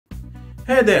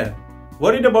Hey there,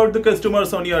 worried about the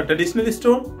customers on your traditional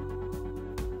store?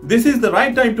 This is the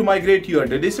right time to migrate your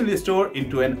traditional store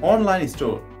into an online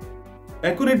store.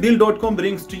 AccurateDeal.com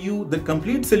brings to you the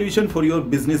complete solution for your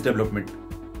business development.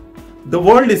 The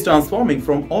world is transforming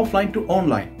from offline to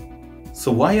online.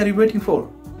 So why are you waiting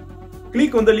for?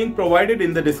 Click on the link provided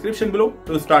in the description below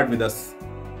to start with us.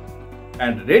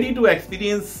 And ready to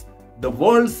experience the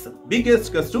world's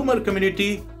biggest customer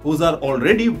community who are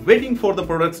already waiting for the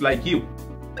products like you.